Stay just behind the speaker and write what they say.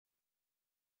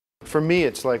for me,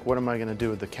 it's like, what am I going to do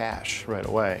with the cash right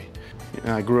away? You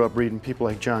know, I grew up reading people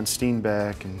like John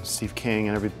Steinbeck and Steve King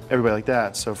and everybody like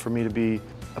that. So for me to be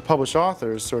a published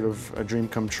author is sort of a dream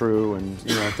come true. And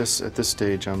you know, at this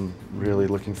stage, I'm really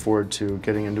looking forward to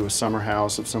getting into a summer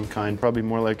house of some kind, probably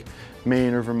more like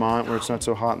Maine or Vermont, where it's not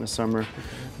so hot in the summer.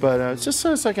 But it's just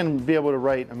so I can be able to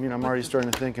write. I mean, I'm already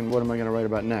starting to think, and what am I going to write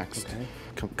about next?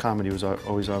 Okay. Comedy was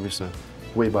always obviously a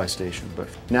way-by station, but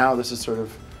now this is sort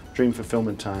of dream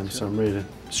fulfillment time, so I'm ready to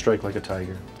strike like a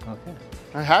tiger. Okay.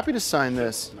 I'm happy to sign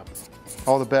this.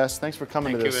 All the best. Thanks for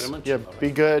coming to this. Thank you very much. Yeah,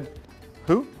 be good.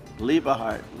 Who?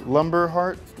 Lieberhart.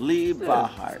 Lumberhart?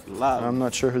 Lieberhart. Love. I'm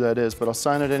not sure who that is, but I'll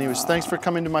sign it anyways. Thanks for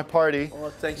coming to my party. Well,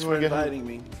 thanks for inviting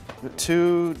me.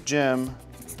 To Jim,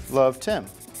 love, Tim.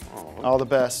 All the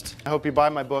best. I hope you buy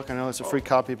my book. I know it's a free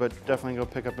copy, but definitely go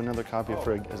pick up another copy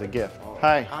as a gift.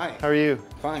 Hi. Hi. How are you?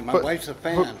 Fine. My wife's a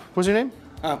fan. What's your name?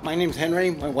 My name's Henry.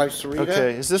 My wife's Sarita.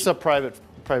 Okay. Is this a private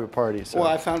party? So. Well,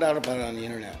 I found out about it on the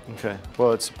internet. Okay.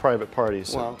 Well, it's a private party.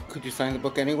 So. Well, could you sign the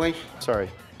book anyway? Sorry.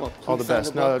 Well, all the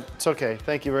best. No, it's okay.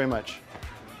 Thank you very much.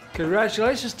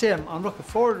 Congratulations, Tim. I'm looking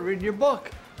forward to reading your book.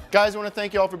 Guys, I want to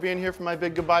thank you all for being here for my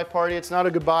big goodbye party. It's not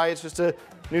a goodbye, it's just a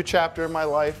new chapter in my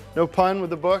life. No pun with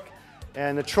the book.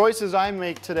 And the choices I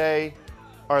make today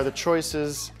are the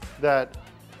choices that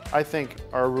I think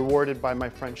are rewarded by my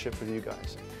friendship with you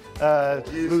guys.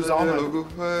 He's a yellow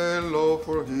good fellow,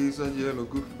 for he's a yellow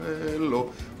good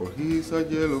fellow, for he's a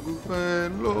yellow good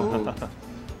fellow.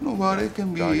 Nobody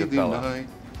can be denied,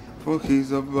 for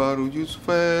he's a valuous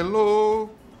fellow.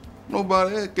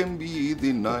 Nobody can be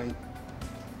denied.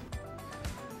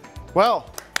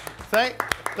 Well, thank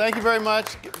you very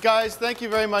much. Guys, thank you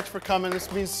very much for coming.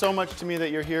 This means so much to me that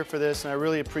you're here for this, and I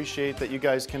really appreciate that you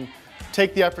guys can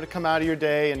take the effort to come out of your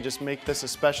day and just make this a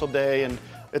special day, and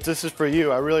this is for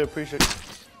you. I really appreciate it.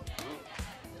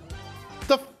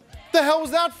 The hell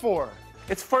was that for?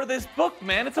 It's for this book,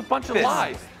 man. It's a bunch of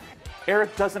lies.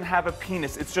 Eric doesn't have a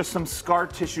penis. It's just some scar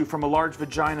tissue from a large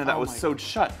vagina that was sewed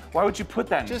shut. Why would you put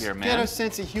that in here, man? Just get a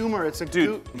sense of humor. It's a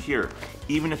dude. Here,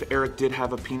 even if Eric did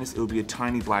have a penis, it would be a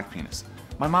tiny black penis.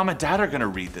 My mom and dad are gonna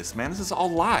read this, man. This is all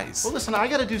lies. Well, listen, I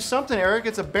gotta do something, Eric.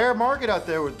 It's a bear market out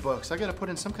there with books. I gotta put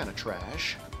in some kind of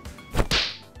trash.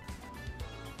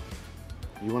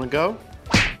 You wanna go?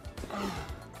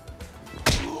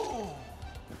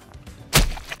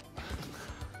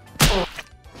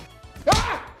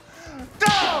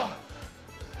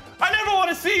 I never want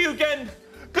to see you again.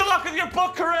 Good luck with your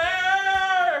book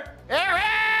career! Eric!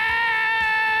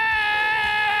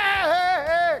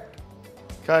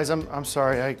 Guys, I'm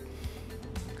sorry. I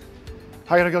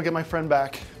gotta go get my friend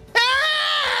back.